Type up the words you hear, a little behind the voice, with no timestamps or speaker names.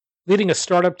Leading a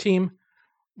startup team?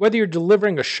 Whether you're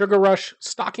delivering a sugar rush,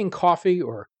 stocking coffee,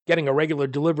 or getting a regular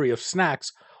delivery of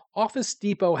snacks, Office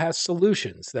Depot has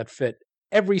solutions that fit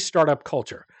every startup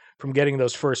culture, from getting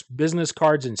those first business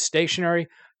cards and stationery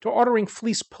to ordering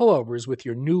fleece pullovers with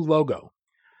your new logo.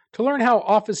 To learn how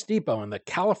Office Depot and the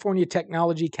California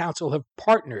Technology Council have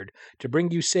partnered to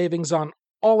bring you savings on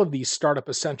all of these startup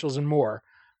essentials and more,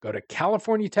 go to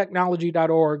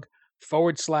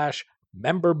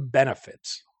californiatechnology.org/member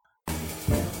benefits.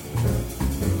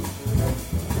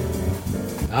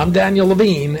 I'm Daniel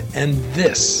Levine, and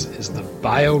this is the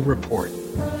Bio Report.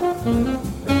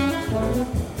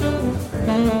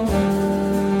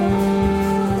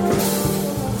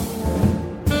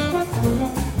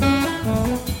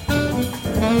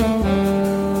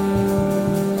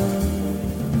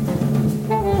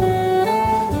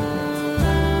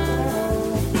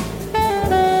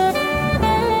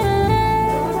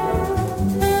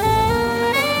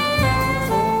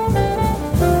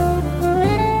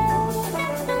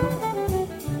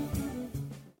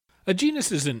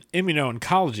 Agenus is an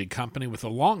immuno-oncology company with a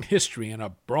long history and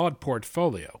a broad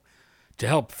portfolio. To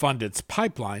help fund its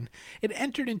pipeline, it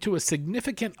entered into a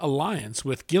significant alliance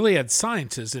with Gilead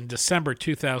Sciences in December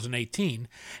 2018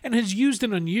 and has used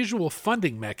an unusual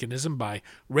funding mechanism by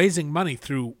raising money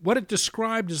through what it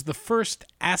described as the first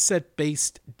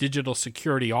asset-based digital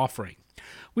security offering.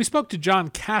 We spoke to John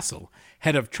Castle,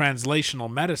 head of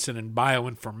translational medicine and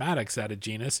bioinformatics at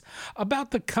Agenus,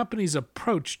 about the company's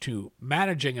approach to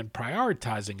managing and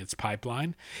prioritizing its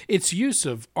pipeline, its use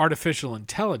of artificial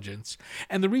intelligence,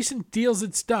 and the recent deals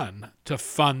it's done to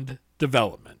fund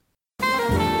development.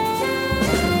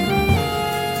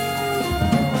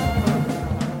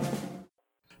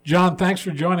 John, thanks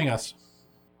for joining us.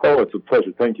 Oh, it's a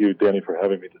pleasure. Thank you, Danny, for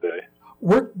having me today.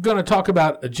 We're going to talk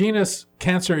about Agenus,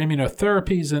 cancer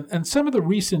immunotherapies, and some of the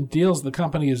recent deals the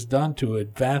company has done to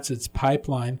advance its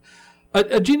pipeline.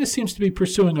 Agenus seems to be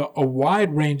pursuing a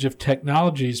wide range of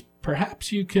technologies.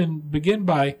 Perhaps you can begin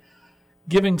by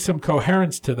giving some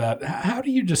coherence to that. How do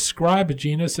you describe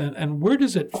Agenus, and where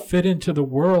does it fit into the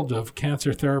world of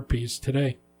cancer therapies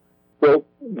today? Well,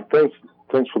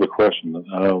 thanks for the question.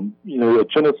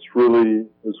 Agenus really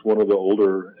is one of the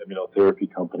older immunotherapy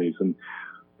companies, and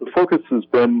the focus has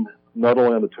been not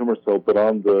only on the tumor cell, but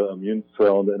on the immune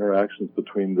cell and the interactions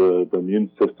between the immune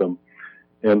system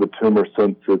and the tumor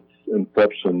since its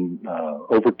inception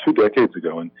over 2 decades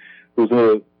ago. And there's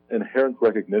an inherent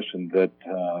recognition that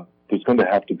there's going to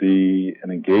have to be an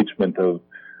engagement of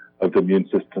the immune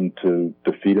system to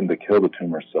defeat and to kill the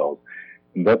tumor cells.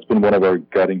 And that's been one of our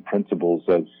guiding principles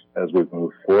as we've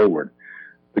moved forward.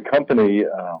 The company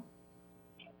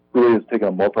really has taken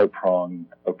a multi-pronged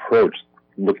approach,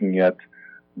 looking at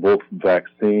both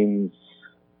vaccines,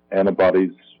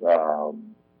 antibodies,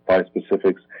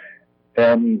 bispecifics,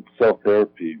 and cell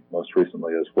therapy most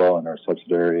recently as well in our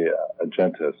subsidiary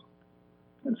Agenus.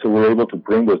 And so we're able to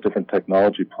bring those different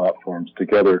technology platforms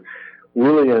together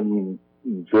really in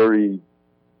very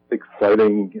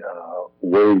exciting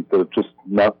ways that have just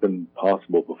not been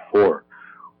possible before.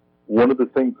 One of the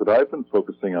things that I've been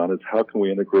focusing on is how can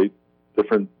we integrate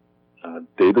different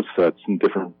data sets and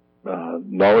different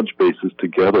knowledge bases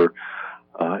together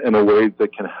in a way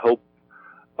that can help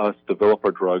us develop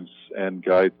our drugs and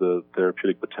guide the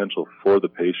therapeutic potential for the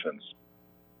patients.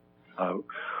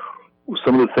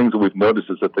 Some of the things that we've noticed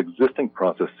is that the existing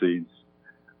processes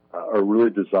are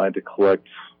really designed to collect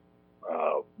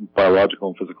biological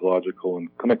and physiological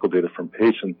and clinical data from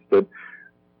patients that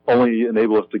only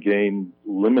enable us to gain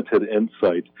limited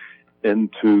insight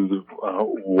into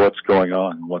what's going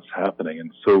on, what's happening.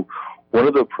 And so one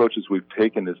of the approaches we've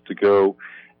taken is to go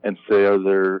and say, are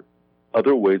there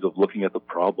other ways of looking at the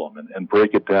problem and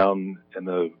break it down in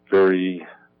a very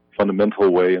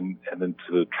fundamental way and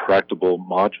into tractable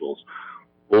modules,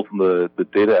 both on the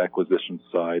data acquisition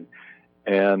side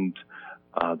and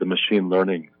the machine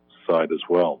learning side as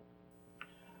well.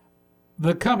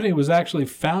 The company was actually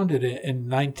founded in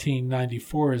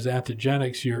 1994 as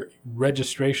Antigenics. Your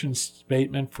registration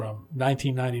statement from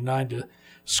 1999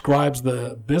 describes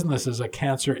the business as a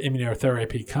cancer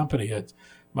immunotherapy company. It's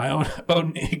my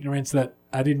own ignorance that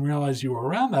I didn't realize you were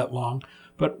around that long.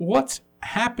 But what's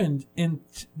happened in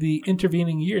the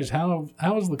intervening years? How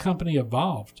has the company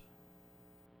evolved?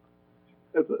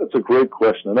 It's a great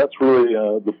question, and that's really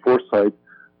the foresight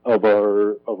of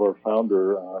our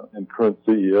founder and current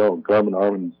CEO, Garmin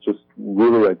Arman's, just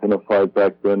really identified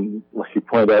back then. Like you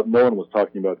pointed out, no one was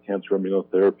talking about cancer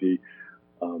immunotherapy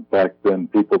back then.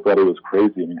 People thought it was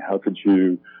crazy. I mean, how could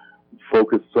you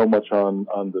focus so much on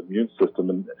the immune system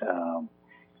and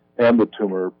the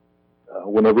tumor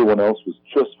when everyone else was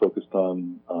just focused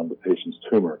on the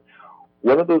tumor.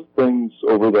 One of those things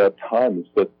over that time is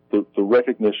that the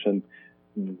recognition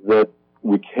that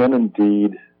we can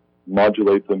indeed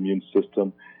modulate the immune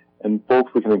system, and both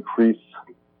we can increase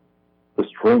the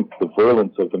strength, the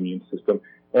virulence of the immune system,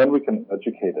 and we can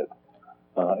educate it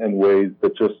in ways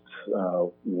that just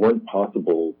weren't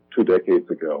possible 2 decades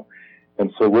ago.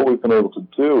 And so what we've been able to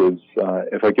do is,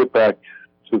 if I get back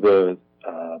to the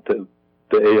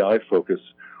AI focus,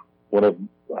 one of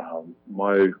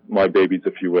my babies,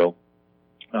 if you will,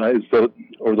 is that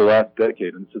over the last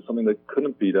decade, and this is something that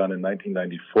couldn't be done in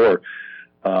 1994,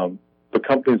 but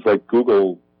companies like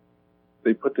Google,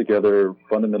 they put together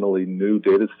fundamentally new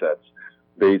data sets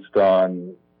based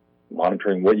on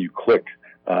monitoring what you click.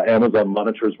 Amazon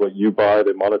monitors what you buy,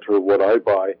 they monitor what I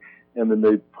buy, and then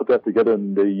they put that together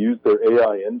and they use their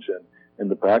AI engine in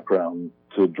the background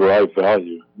to drive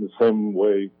value. In the same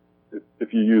way,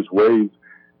 if you use Waze,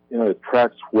 it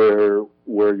tracks where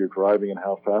you're driving and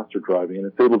how fast you're driving, and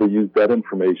it's able to use that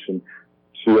information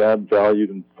to add value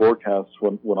and forecasts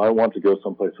when I want to go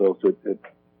someplace else. It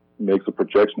makes a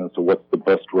projection as to what's the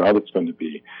best route it's going to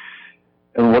be.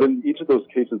 And what in each of those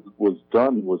cases was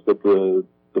done was that the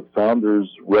founders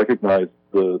recognized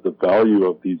the value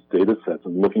of these data sets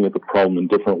and looking at the problem in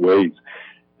different ways.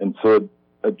 And so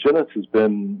Agenus has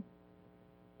been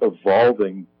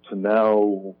evolving to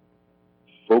now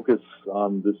focus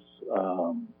on this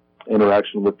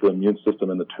interaction with the immune system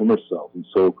and the tumor cells. And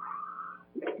so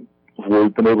what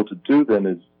we've been able to do then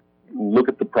is look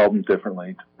at the problem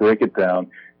differently, to break it down,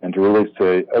 and to really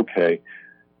say, okay,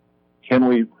 can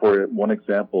we, for one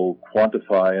example,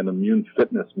 quantify an immune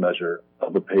fitness measure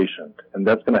of a patient? And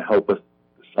that's going to help us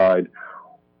decide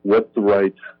what's the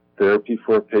right therapy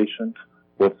for a patient,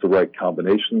 what's the right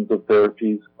combinations of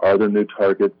therapies, are there new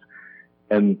targets,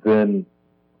 and then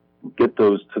get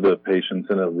those to the patients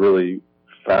in a really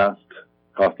fast,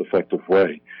 cost-effective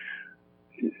way.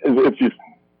 If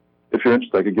you're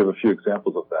interested, I could give a few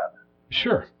examples of that.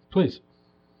 Sure, please.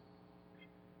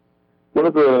 One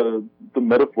of the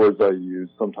metaphors I use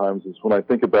sometimes is when I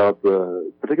think about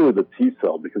particularly the T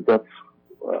cell, because that's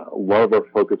a lot of our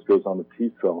focus goes on the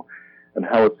T cell and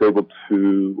how it's able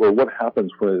to, or what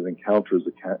happens when it encounters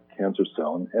a cancer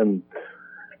cell. And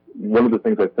one of the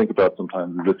things I think about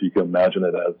sometimes is if you can imagine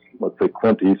it as, let's say,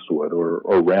 Clint Eastwood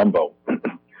or Rambo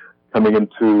coming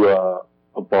into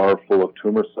a bar full of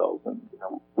tumor cells. And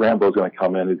Rambo's going to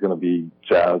come in, he's going to be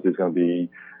jazzed, he's going to be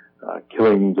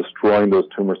destroying those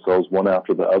tumor cells one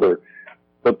after the other.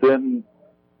 But then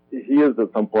he is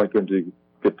at some point going to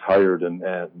get tired and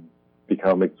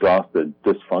become exhausted,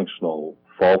 dysfunctional,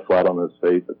 fall flat on his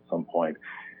face at some point.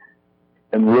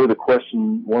 And really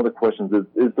one of the questions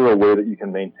is there a way that you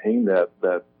can maintain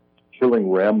that killing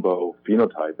Rambo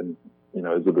phenotype? And,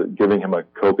 is it giving him a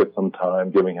Coke at some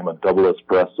time, giving him a double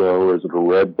espresso, or is it a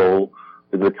Red Bull?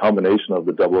 Is it a combination of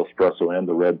the double espresso and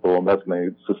the Red Bull? And that's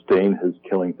going to sustain his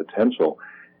killing potential.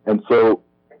 And so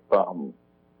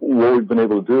what we've been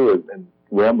able to do is, and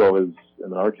Rambo is,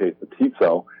 in our case, the T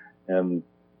cell, and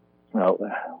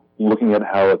looking at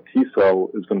how a T cell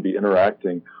is going to be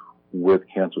interacting with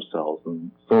cancer cells.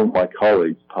 And some of my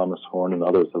colleagues, Thomas Horn and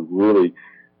others, have really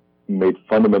made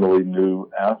fundamentally new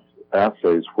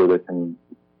assays where they can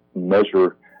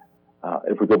measure,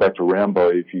 if we go back to Rambo,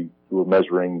 if you were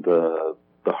measuring the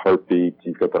heartbeat,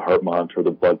 you've got the heart monitor,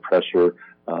 the blood pressure,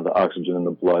 the oxygen in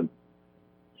the blood.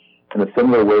 In a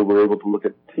similar way, we're able to look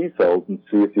at T cells and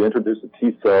see if you introduce a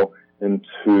T cell in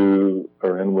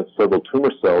with several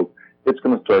tumor cells, it's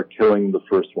going to start killing the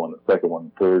first one, the second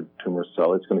one, third tumor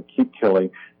cell. It's going to keep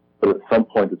killing, but at some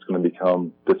point it's going to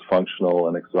become dysfunctional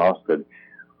and exhausted.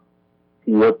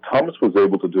 What Thomas was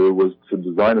able to do was to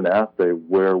design an assay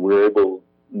where we're able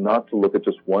not to look at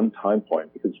just one time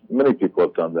point, because many people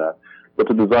have done that, but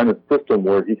to design a system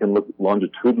where he can look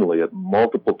longitudinally at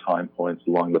multiple time points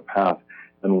along the path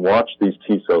and watch these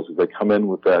T cells as they come in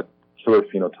with that killer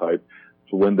phenotype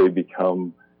to when they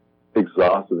become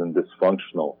exhausted and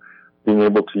dysfunctional. Being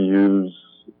able to use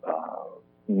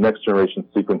next-generation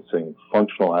sequencing,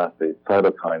 functional assays,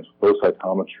 cytokines, flow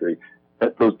cytometry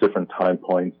at those different time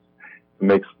points to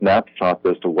make snapshots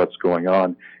as to what's going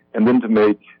on, and then to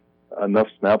make enough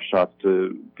snapshots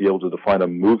to be able to define a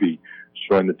movie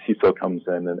showing the T cell comes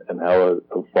in and how it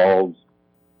evolves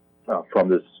from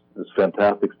this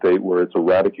fantastic state where it's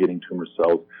eradicating tumor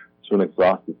cells to an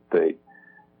exhausted state.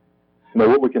 Now,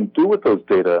 what we can do with those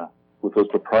data, with those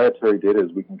proprietary data,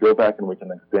 is we can go back and we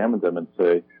can examine them and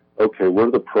say, okay, what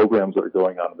are the programs that are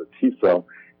going on in the T cell?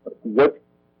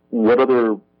 What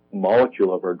other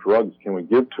molecule of our drugs can we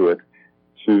give to it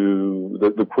to the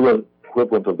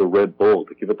equivalent of the Red Bull,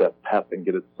 to give it that pep and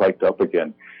get it psyched up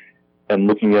again? And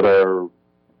looking at our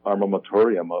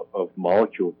armamentarium of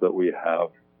molecules that we have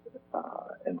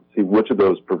and see which of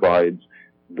those provides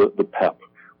the PEP,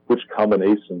 which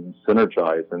combinations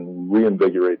synergize and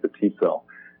reinvigorate the T cell.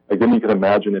 Again, you can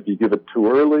imagine if you give it too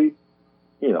early,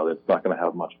 it's not going to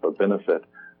have much of a benefit.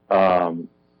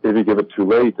 If you give it too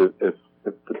late, if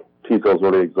the T cell's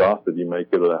already exhausted, you may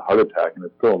give it a heart attack, and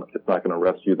it's not going to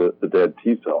rescue the dead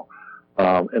T cell.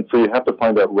 And so you have to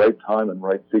find that right time and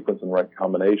right sequence and right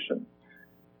combination.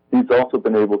 He's also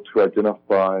been able to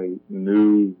identify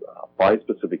new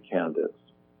bispecific candidates.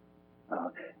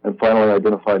 And finally,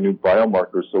 identify new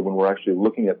biomarkers. So when we're actually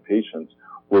looking at patients,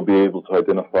 we'll be able to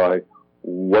identify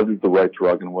what is the right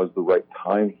drug and what is the right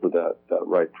time for that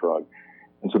right drug.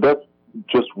 And so that's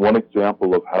just one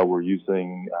example of how we're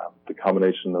using the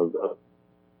combination of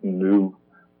new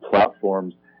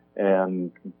platforms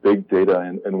and big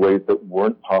data in ways that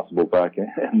weren't possible back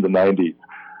in the 90s.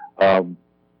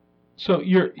 So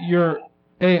your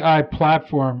AI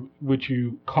platform, which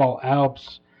you call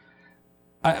ALPS,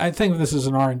 I think of this as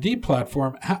an R&D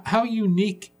platform. How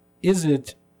unique is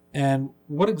it, and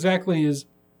what exactly is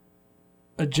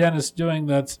Agenus doing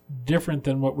that's different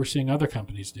than what we're seeing other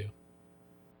companies do?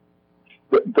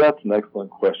 That's an excellent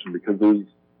question, because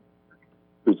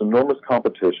there's enormous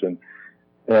competition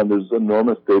and there's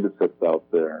enormous data sets out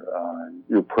there.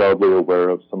 You're probably aware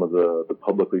of some of the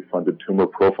publicly funded tumor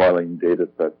profiling data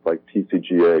sets like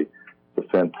TCGA. It's a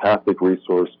fantastic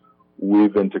resource.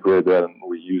 We've integrated that and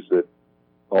we use it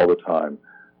all the time.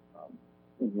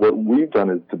 What we've done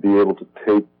is to be able to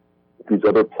take these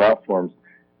other platforms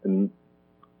and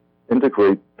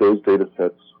integrate those data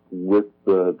sets with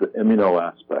the immuno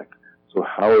aspect. So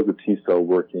how is the T cell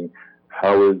working?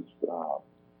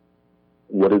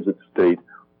 What is its state?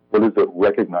 What is it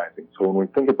recognizing? So when we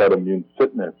think about immune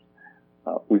fitness,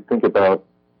 we think about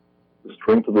the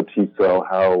strength of the T cell,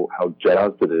 how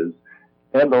jazzed it is,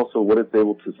 and also what it's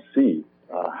able to see,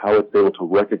 how it's able to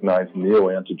recognize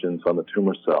neoantigens on the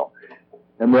tumor cell.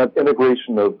 And that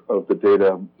integration of the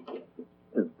data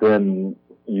is then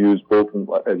used both,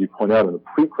 as you point out, in the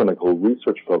preclinical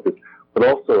research focus, but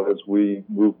also as we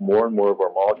move more and more of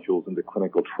our molecules into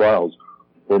clinical trials,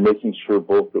 we're making sure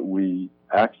both that we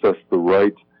access the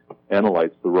right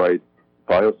analytes, the right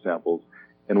biosamples,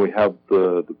 and we have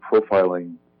the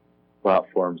profiling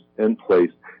platforms in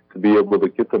place to be able to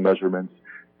get the measurements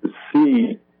to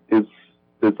see is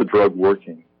the drug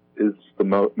working, is the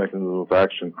mechanism of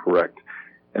action correct,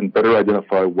 and better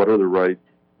identify what are the right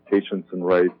patients and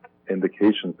right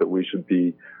indications that we should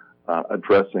be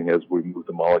addressing as we move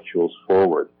the molecules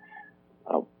forward.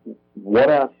 One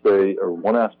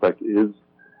aspect is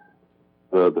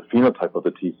the phenotype of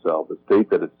the T cell, the state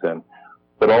that it's in,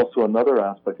 but also another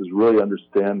aspect is really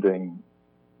understanding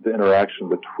the interaction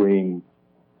between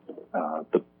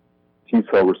the T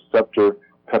cell receptor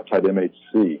peptide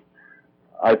MHC.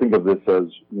 I think of this as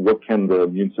what can the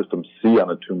immune system see on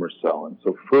a tumor cell. And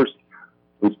so first,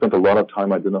 we spent a lot of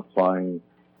time identifying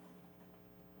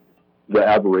the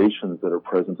aberrations that are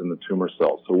present in the tumor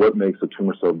cell. So what makes a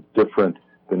tumor cell different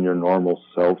than your normal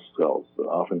cells,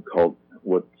 often called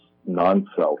what's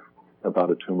non-self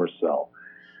about a tumor cell.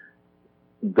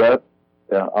 That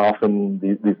often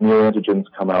these neoantigens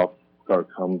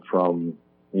come from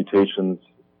mutations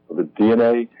of the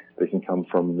DNA. They can come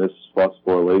from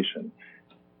misphosphorylation.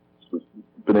 So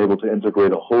we've been able to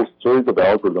integrate a whole series of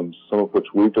algorithms, some of which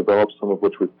we've developed, some of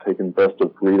which we've taken best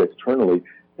of breed externally,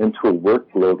 into a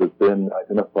workflow that then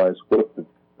identifies what the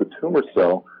tumor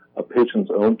cell, a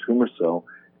patient's own tumor cell,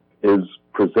 is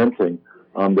presenting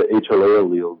on the HLA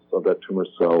alleles of that tumor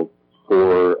cell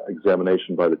for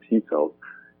examination by the T cells.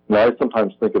 Now, I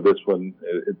sometimes think of this when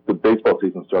it's the baseball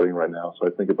season starting right now, so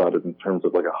I think about it in terms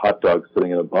of like a hot dog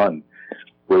sitting in a bun,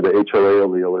 where the HLA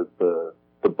allele is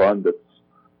the bun that's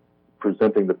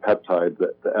presenting the peptide,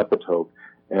 the epitope,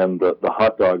 and the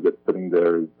hot dog that's sitting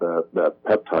there is that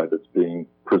peptide that's being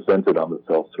presented on the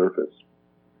cell surface.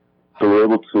 So we're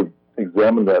able to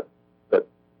examine that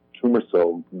tumor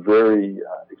cell very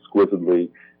exquisitely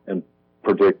and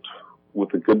predict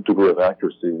with a good degree of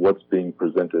accuracy what's being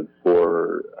presented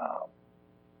for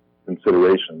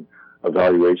consideration,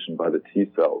 evaluation by the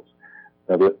T cells.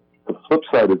 Now, the flip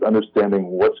side is understanding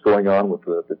what's going on with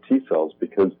the T cells,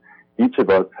 because each of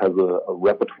us has a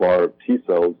repertoire of T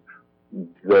cells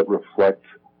that reflect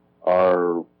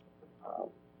our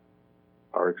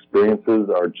experiences,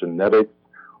 our genetics,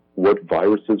 what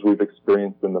viruses we've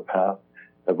experienced in the past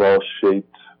have all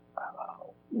shaped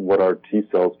what our T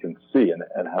cells can see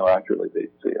and how accurately they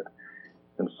see it.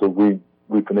 And so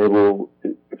we've been able,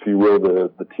 if you will,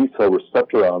 the T cell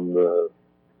receptor on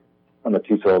the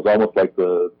T cell is almost like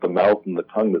the mouth and the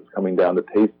tongue that's coming down to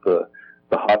taste the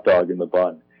hot dog in the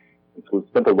bun. And so we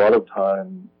spent a lot of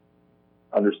time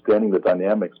understanding the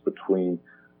dynamics between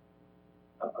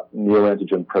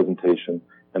neoantigen presentation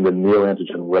and the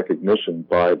neoantigen recognition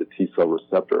by the T-cell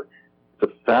receptor.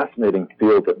 It's a fascinating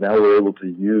field that now we're able to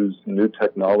use new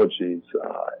technologies,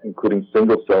 including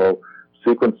single-cell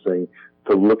sequencing,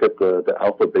 to look at the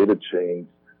alpha-beta chains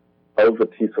of the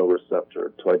T-cell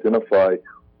receptor to identify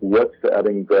what's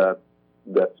adding that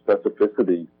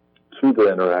specificity to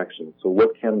the interaction. So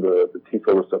what can the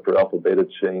T-cell receptor alpha-beta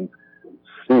chain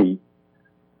see,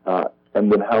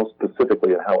 and then how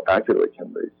specifically and how accurately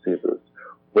can they see this?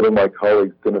 One of my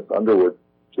colleagues, Dennis Underwood,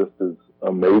 just is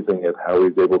amazing at how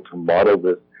he's able to model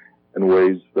this in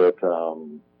ways that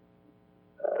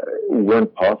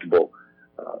weren't possible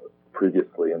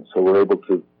previously. And so we're able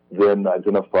to then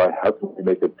identify how can we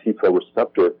make a T-cell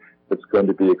receptor that's going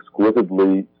to be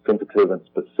exquisitely sensitive and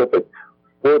specific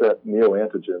for that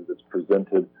neoantigen that's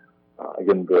presented,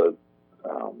 again, the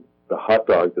hot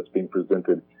dog that's being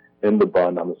presented in the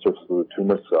bun on the surface of the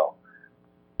tumor cell.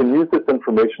 We can use this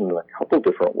information in a couple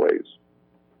different ways.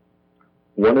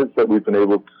 One is that we've been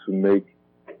able to make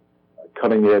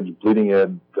cutting-edge,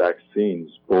 bleeding-edge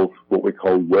vaccines, both what we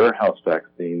call warehouse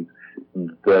vaccines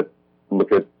that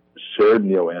look at shared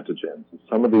neoantigens.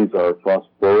 Some of these are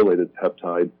phosphorylated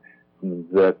peptides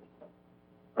that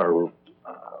are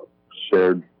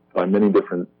shared by many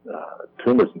different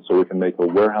tumors, and so we can make a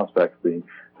warehouse vaccine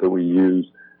that we use.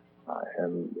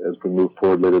 And as we move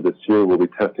forward later this year, we'll be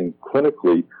testing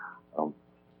clinically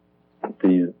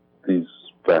these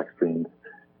vaccines.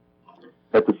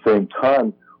 At the same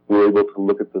time, we're able to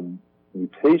look at the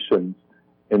mutations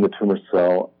in the tumor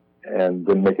cell and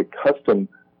then make a custom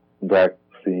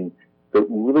vaccine that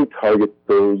really targets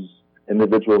those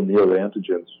individual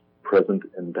neoantigens present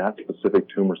in that specific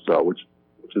tumor cell, which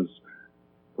is,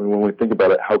 when we think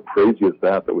about it, how crazy is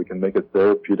that we can make a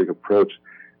therapeutic approach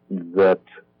that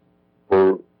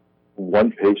for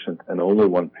one patient and only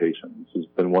one patient. This has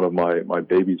been one of my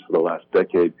babies for the last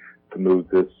decade to move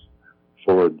this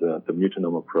forward, the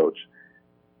mutinome approach.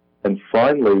 And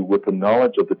finally, with the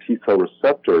knowledge of the T-cell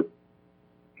receptor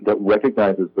that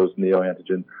recognizes those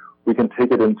neoantigens, we can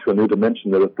take it into a new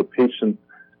dimension that if the patient's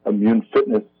immune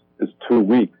fitness is too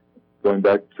weak, going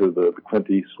back to the Clint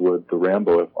Eastwood, the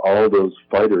Rambo, if all those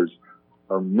fighters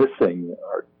are missing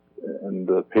and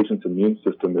the patient's immune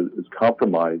system is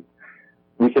compromised,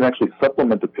 we can actually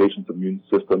supplement the patient's immune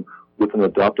system with an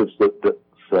adoptive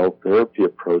cell therapy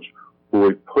approach where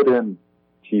we put in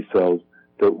T cells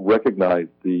that recognize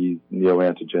these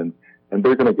neoantigens, and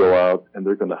they're going to go out and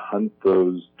they're going to hunt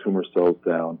those tumor cells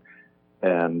down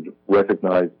and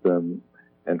recognize them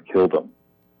and kill them.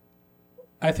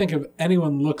 I think if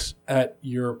anyone looks at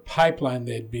your pipeline,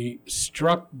 they'd be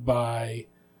struck by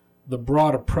the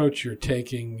broad approach you're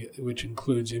taking, which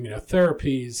includes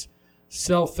immunotherapies,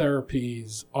 cell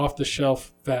therapies,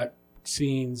 off-the-shelf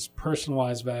vaccines,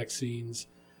 personalized vaccines,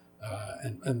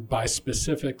 and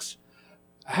bispecifics.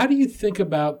 How do you think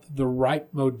about the right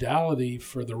modality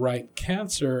for the right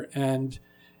cancer, and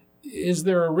is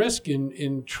there a risk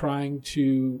in trying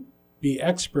to be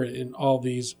expert in all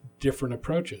these different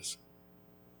approaches?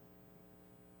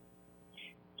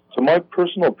 So my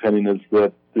personal opinion is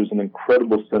that there's an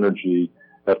incredible synergy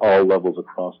at all levels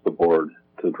across the board,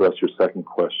 to address your second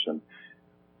question.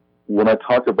 When I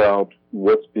talk about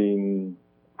what's being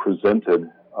presented,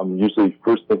 I'm usually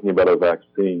first thinking about a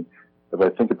vaccine. If I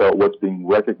think about what's being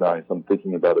recognized, I'm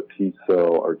thinking about a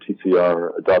T-cell or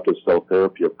TCR, adoptive cell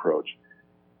therapy approach.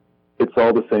 It's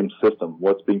all the same system,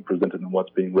 what's being presented and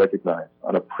what's being recognized.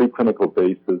 On a preclinical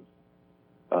basis,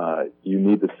 you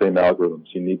need the same algorithms,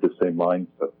 you need the same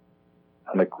mindset.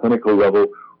 On a clinical level,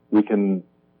 we can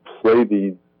play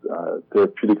these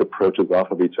therapeutic approaches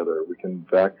off of each other. We can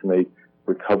vaccinate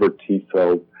recovered T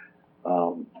cells,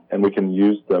 and we can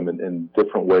use them in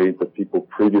different ways that people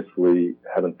previously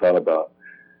hadn't thought about.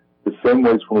 The same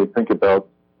ways when we think about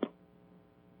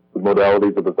the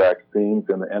modalities of the vaccines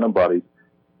and the antibodies,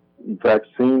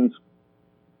 vaccines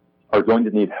are going to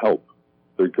need help.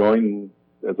 They're going,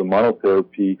 as a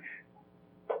monotherapy,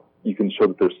 you can show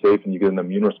that they're safe and you get an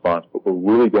immune response, but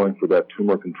we're really going for that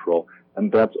tumor control.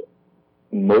 And that's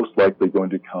most likely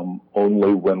going to come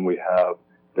only when we have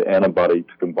the antibody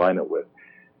to combine it with.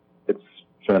 It's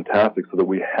fantastic so that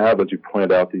we have, as you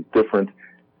pointed out, these different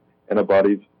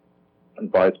antibodies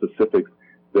and bispecifics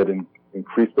that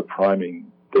increase the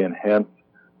priming. They enhance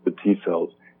the T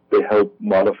cells. They help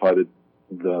modify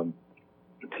the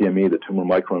TME, the tumor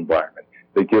microenvironment.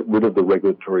 They get rid of the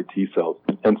regulatory T cells.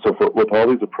 And so with all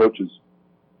these approaches,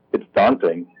 it's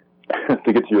daunting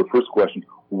to get to your first question,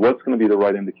 what's going to be the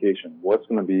right indication? What's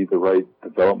going to be the right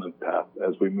development path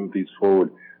as we move these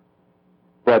forward?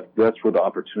 But that's where the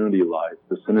opportunity lies,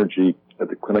 the synergy at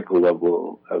the clinical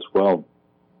level as well.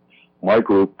 My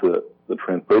group, the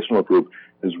translational group,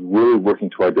 is really working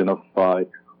to identify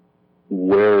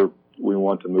where we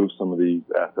want to move some of these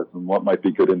assets and what might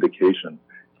be good indication.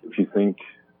 If you think,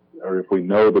 or if we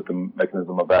know that the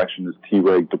mechanism of action is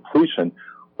Treg depletion,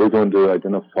 we're going to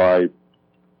identify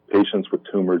patients with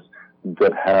tumors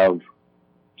that have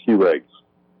Tregs.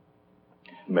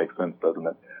 Makes sense, doesn't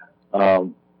it?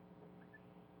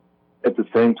 At the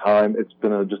same time, it's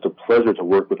been just a pleasure to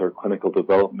work with our clinical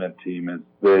development team as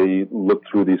they look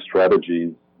through these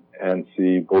strategies and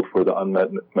see both where the unmet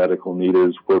medical need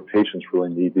is, where patients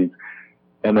really need these.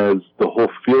 And as the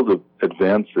whole field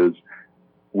advances,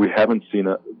 we haven't seen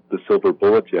the silver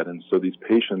bullet yet. And so these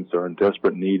patients are in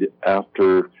desperate need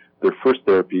after their first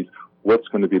therapies. What's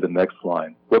going to be the next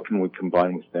line? What can we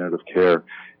combine with standard of care?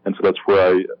 And so that's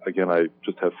where I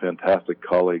just have fantastic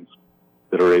colleagues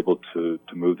that are able to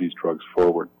move these drugs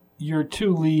forward. Your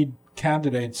two lead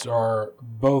candidates are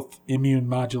both immune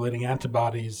modulating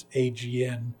antibodies.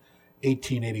 AGN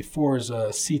 1884 is a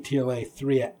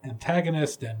CTLA-3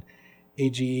 antagonist, and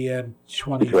AGN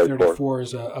 2034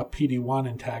 is a PD-1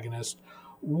 antagonist.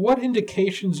 What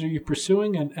indications are you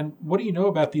pursuing, and what do you know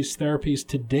about these therapies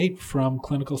to date from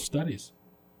clinical studies?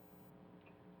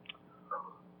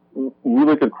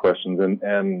 Really good questions,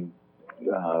 and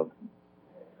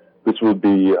this would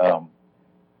be our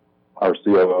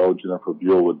COO, Jennifer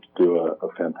Buell, would do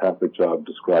a fantastic job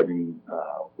describing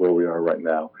where we are right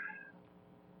now.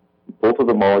 Both of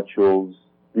the molecules,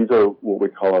 these are what we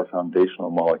call our foundational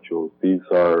molecules. These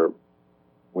are,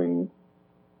 we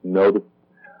know that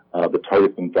the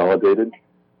target's been validated.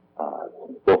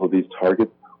 Both of these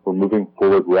targets, we're moving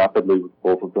forward rapidly with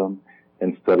both of them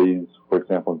in studies, for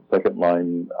example, in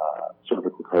second-line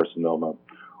cervical carcinoma,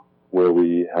 where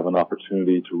we have an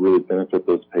opportunity to really benefit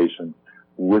those patients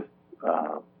with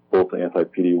both the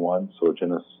anti-PD-1, so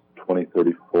Agenus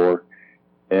 2034,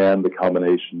 and the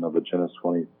combination of Agenus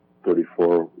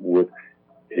 2034 with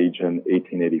Agen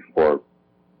 1884.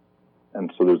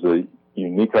 And so there's a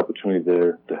unique opportunity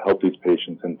there to help these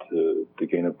patients and to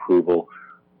gain approval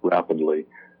rapidly.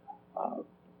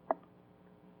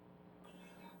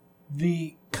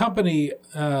 The company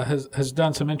has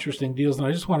done some interesting deals, and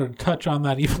I just wanted to touch on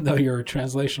that, even though you're a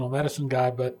translational medicine guy.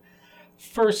 But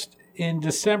first, in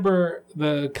December,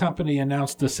 the company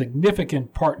announced a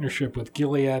significant partnership with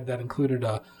Gilead that included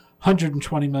a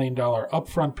 $120 million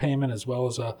upfront payment as well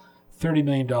as a $30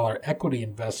 million equity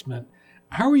investment.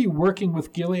 How are you working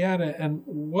with Gilead, and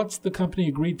what's the company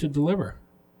agreed to deliver?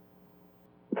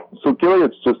 So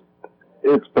Gilead's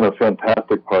it's been a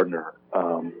fantastic partner.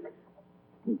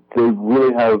 They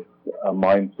really have a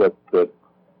mindset that's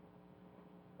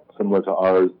similar to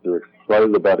ours. They're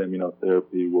excited about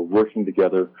immunotherapy. We're working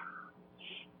together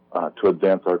to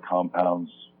advance our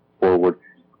compounds forward.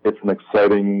 It's an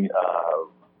exciting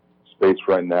space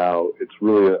right now. It's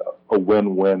really a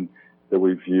win-win that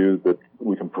we view that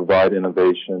we can provide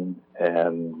innovation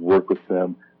and work with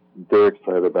them. They're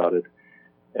excited about it,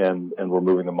 and we're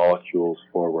moving the molecules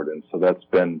forward. And so that's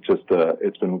been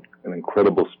it's been an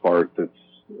incredible spark that's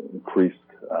increased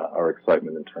our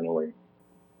excitement internally.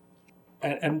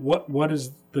 And what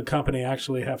does the company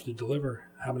actually have to deliver?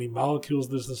 How many molecules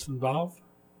does this involve?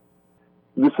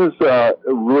 This is a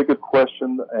really good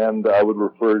question, and I would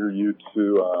refer you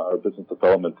to our business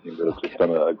development team that has just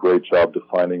done a great job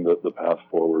defining the path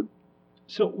forward.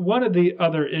 So one of the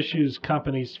other issues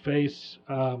companies face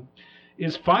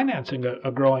is financing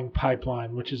a growing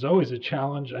pipeline, which is always a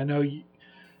challenge. I know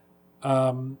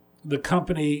the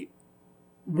company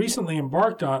recently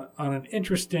embarked on an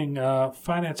interesting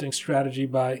financing strategy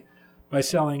by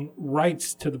selling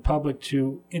rights to the public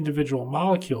to individual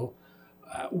molecule.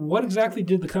 What exactly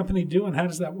did the company do, and how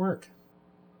does that work?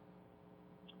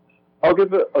 I'll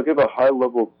give a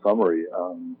high-level summary.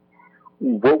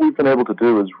 What we've been able to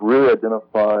do is really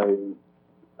identify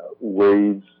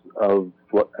ways of,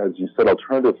 as you said,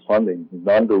 alternative funding,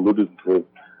 non-dilutive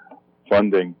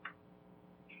funding.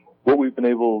 What we've been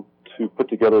able to put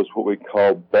together is what we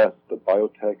call BEST, the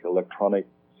Biotech Electronic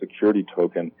Security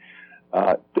Token.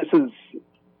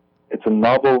 It's a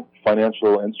novel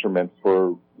financial instrument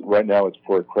for, right now it's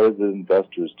for accredited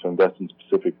investors to invest in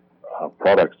specific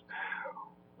products.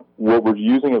 What we're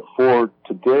using it for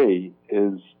today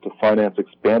is to finance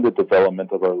expanded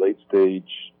development of our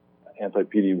late-stage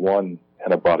anti-PD-1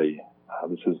 antibody.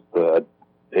 This is the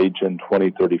Agen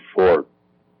 2034.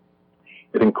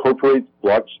 It incorporates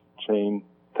blockchain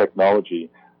technology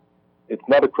it's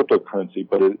not a cryptocurrency,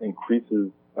 but it increases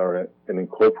or it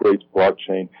incorporates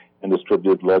blockchain and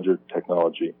distributed ledger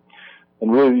technology.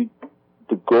 And really,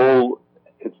 the goal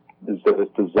is that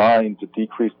it's designed to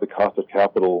decrease the cost of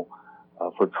capital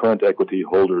for current equity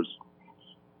holders.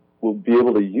 We'll be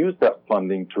able to use that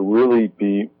funding to really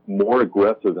be more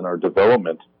aggressive in our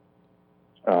development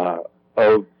of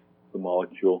the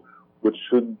molecule, which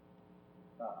the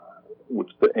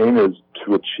aim is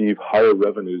to achieve higher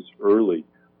revenues early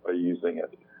by using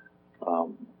it.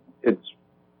 It's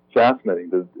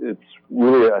fascinating. It's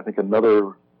really, I think,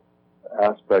 another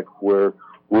aspect where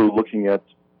we're looking at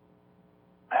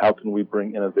how can we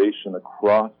bring innovation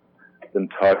across the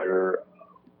entire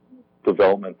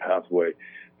development pathway.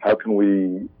 How can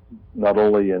we, not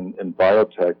only in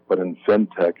biotech, but in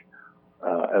fintech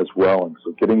as well. And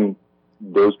so getting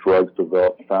those drugs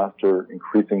developed faster,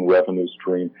 increasing revenue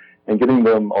stream, and getting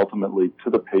them ultimately to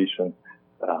the patient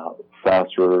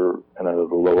faster and at a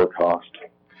lower cost.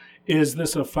 Is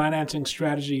this a financing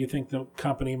strategy you think the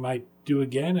company might do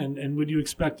again? And would you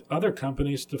expect other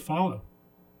companies to follow?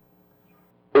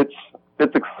 It's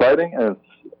exciting and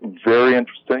it's very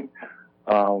interesting.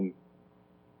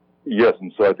 Yes,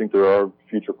 and so I think there are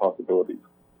future possibilities.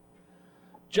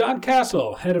 John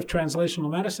Castle, Head of Translational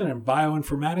Medicine and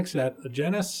Bioinformatics at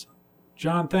Agenus.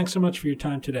 John, thanks so much for your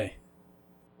time today.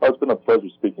 Oh, it's been a pleasure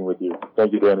speaking with you.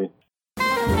 Thank you, Danny.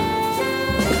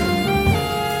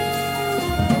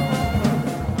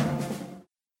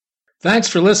 Thanks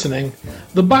for listening.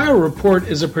 The Bio Report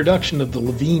is a production of the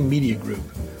Levine Media Group.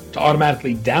 To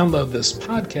automatically download this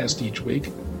podcast each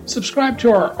week, subscribe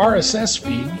to our RSS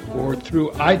feed or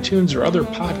through iTunes or other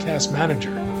podcast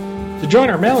manager. To join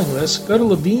our mailing list, go to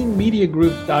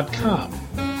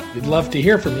levinemediagroup.com. We'd love to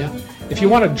hear from you. If you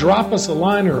want to drop us a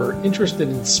line or are interested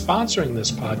in sponsoring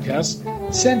this podcast,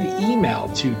 send email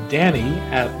to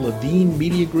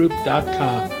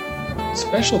danny@levinemediagroup.com.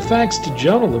 Special thanks to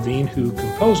Jonah Levine, who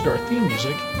composed our theme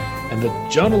music, and the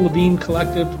Jonah Levine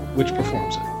Collective, which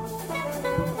performs it.